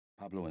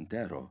Pablo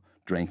Entero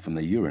drank from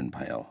the urine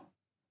pail.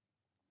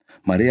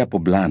 Maria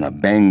Poblana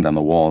banged on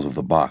the walls of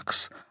the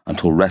box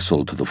until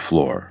wrestled to the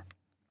floor.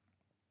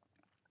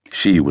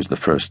 She was the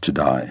first to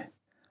die.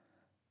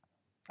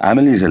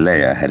 Amelie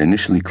Zelaya had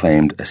initially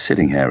claimed a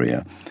sitting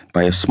area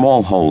by a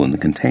small hole in the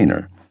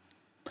container,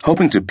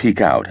 hoping to peek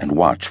out and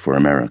watch for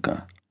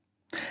America.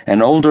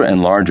 An older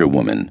and larger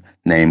woman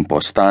named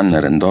Postan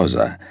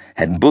Rendoza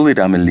had bullied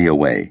Amelie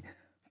away,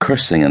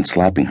 cursing and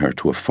slapping her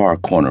to a far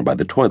corner by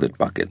the toilet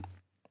bucket.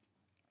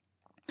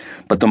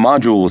 But the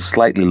module was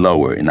slightly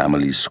lower in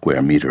Amelie's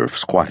square meter of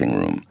squatting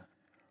room.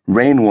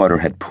 Rainwater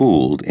had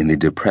pooled in the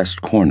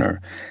depressed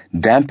corner,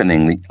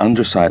 dampening the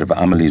underside of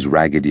Amelie's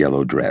ragged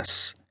yellow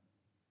dress.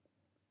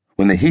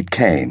 When the heat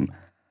came,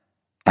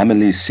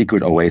 Amelie's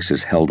secret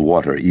oasis held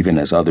water even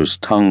as others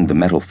tongued the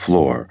metal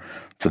floor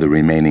for the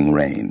remaining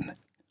rain.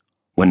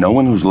 When no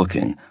one was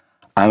looking,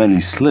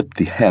 Amelie slipped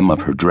the hem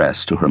of her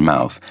dress to her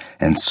mouth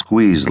and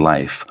squeezed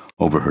life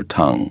over her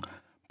tongue,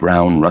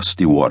 brown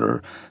rusty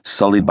water,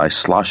 sullied by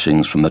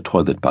sloshings from the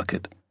toilet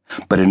bucket,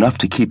 but enough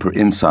to keep her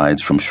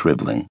insides from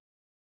shriveling.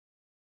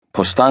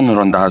 Postan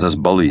Rendoza's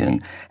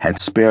bullying had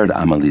spared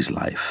Amelie's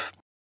life,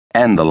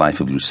 and the life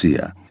of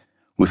Lucia,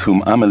 with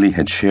whom Amelie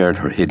had shared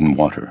her hidden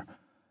water.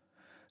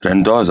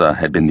 Rendoza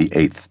had been the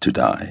 8th to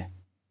die.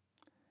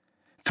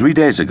 3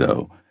 days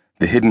ago,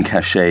 the hidden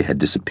cachet had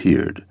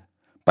disappeared.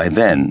 By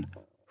then,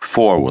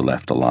 4 were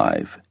left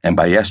alive, and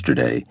by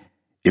yesterday,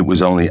 it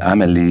was only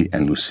Amelie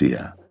and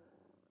Lucia.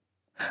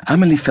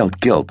 Amelie felt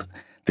guilt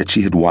that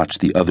she had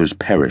watched the others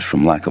perish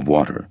from lack of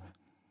water.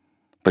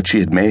 But she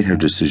had made her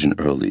decision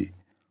early,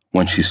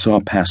 when she saw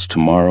past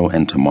tomorrow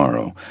and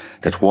tomorrow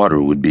that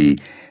water would be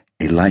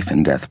a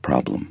life-and-death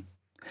problem.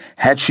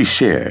 Had she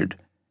shared,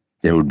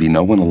 there would be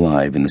no one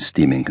alive in the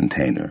steaming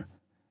container.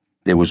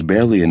 There was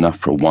barely enough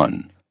for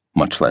one,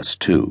 much less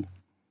 2.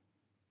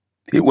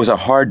 It was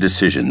a hard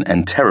decision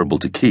and terrible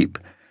to keep,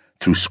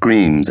 through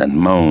screams and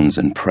moans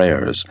and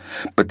prayers,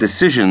 but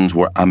decisions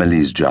were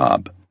Amelie's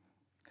job.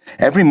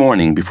 Every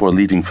morning before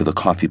leaving for the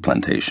coffee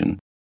plantation,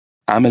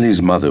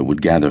 Amelie's mother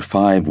would gather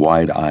 5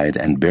 wide-eyed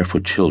and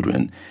barefoot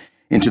children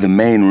into the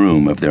main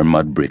room of their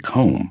mud-brick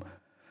home,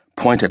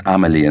 point at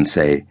Amelie and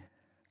say,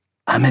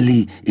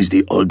 "Amelie is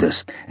the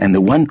oldest and the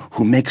one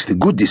who makes the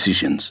good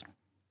decisions."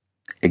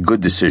 A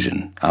good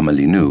decision,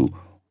 Amelie knew,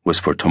 was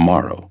for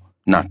tomorrow,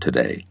 not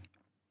today.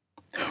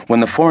 When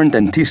the foreign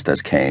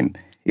dentistas came,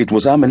 it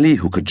was Amelie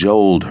who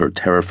cajoled her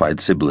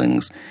terrified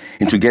siblings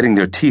into getting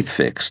their teeth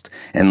fixed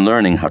and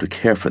learning how to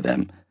care for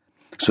them,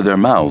 so their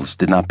mouths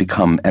did not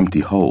become empty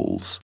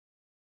holes.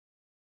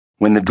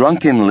 When the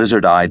drunken,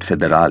 lizard-eyed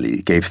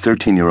federali gave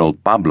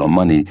 13-year-old Pablo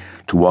money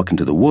to walk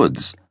into the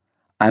woods,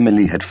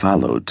 Amelie had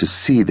followed to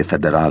see the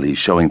federali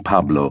showing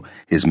Pablo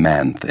his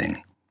man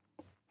thing.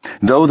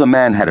 Though the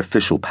man had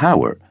official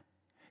power,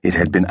 it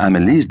had been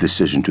Amelie's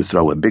decision to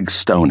throw a big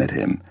stone at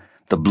him,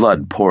 the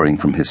blood pouring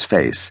from his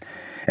face,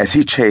 as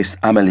he chased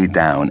Amelie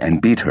down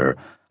and beat her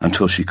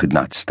until she could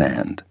not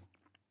stand.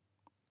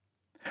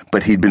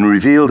 But he'd been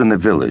revealed in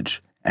the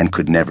village and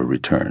could never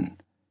return.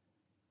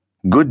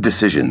 Good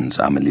decisions,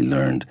 Amelie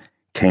learned,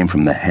 came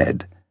from the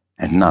head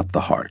and not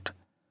the heart.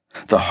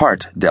 The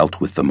heart dealt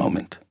with the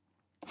moment.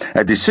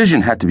 A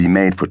decision had to be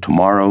made for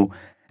tomorrow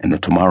and the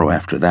tomorrow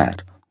after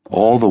that,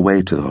 all the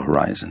way to the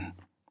horizon.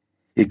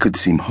 It could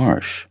seem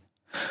harsh,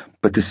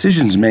 but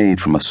decisions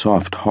made from a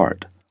soft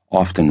heart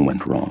often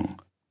went wrong.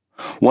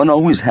 One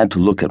always had to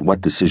look at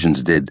what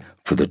decisions did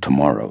for the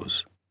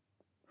tomorrows.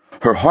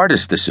 Her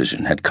hardest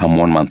decision had come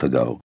 1 month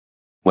ago,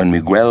 when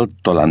Miguel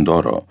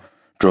Tolandoro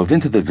drove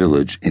into the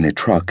village in a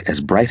truck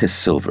as bright as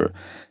silver,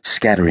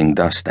 scattering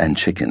dust and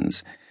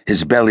chickens.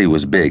 His belly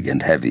was big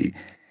and heavy,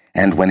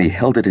 and when he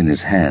held it in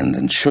his hand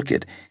and shook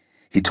it,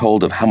 he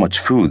told of how much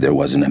food there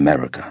was in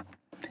America.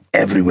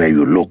 "Everywhere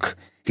you look,"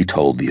 he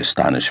told the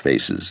astonished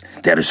faces,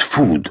 "there is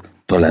food."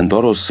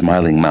 Tolandoro's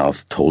smiling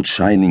mouth told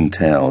shining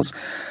tales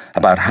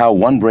about how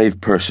one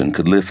brave person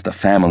could lift a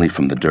family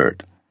from the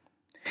dirt.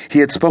 He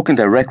had spoken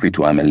directly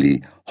to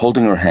Amelie,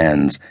 holding her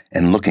hands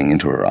and looking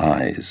into her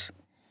eyes.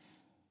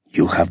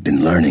 "You have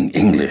been learning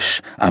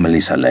English,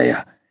 Amelie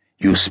Zelaya.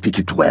 You speak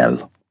it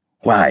well.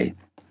 Why?"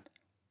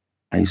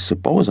 "I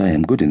suppose I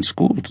am good in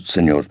school,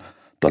 Senor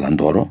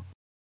Tolandoro."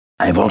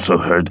 "I've also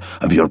heard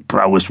of your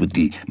prowess with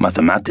the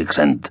mathematics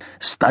and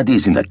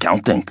studies in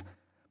accounting.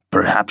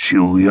 Perhaps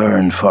you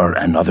yearn for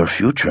another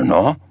future,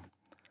 no?"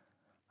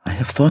 "I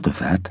have thought of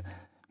that.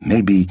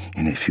 Maybe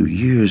in a few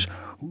years,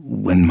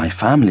 when my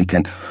family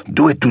can—"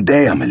 "Do it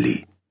today,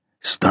 Amelie.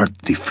 Start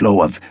the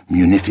flow of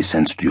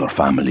munificence to your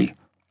family.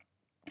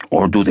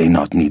 Or do they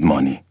not need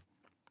money?"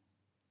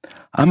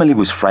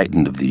 Amelie was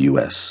frightened of the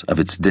U.S., of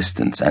its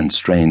distance and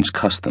strange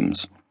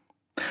customs.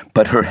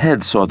 But her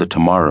head saw the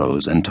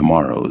tomorrows and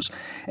tomorrows,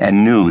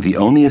 and knew the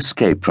only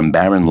escape from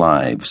barren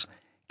lives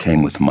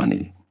came with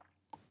money.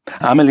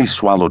 Amelie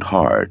swallowed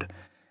hard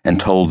and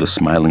told the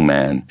smiling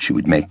man she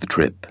would make the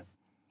trip.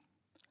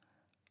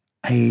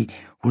 "I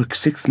work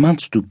 6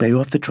 months to pay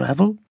off the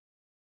travel?"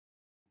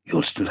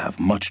 "You'll still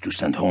have much to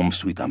send home,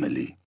 sweet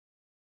Amelie."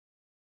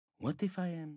 "What if I am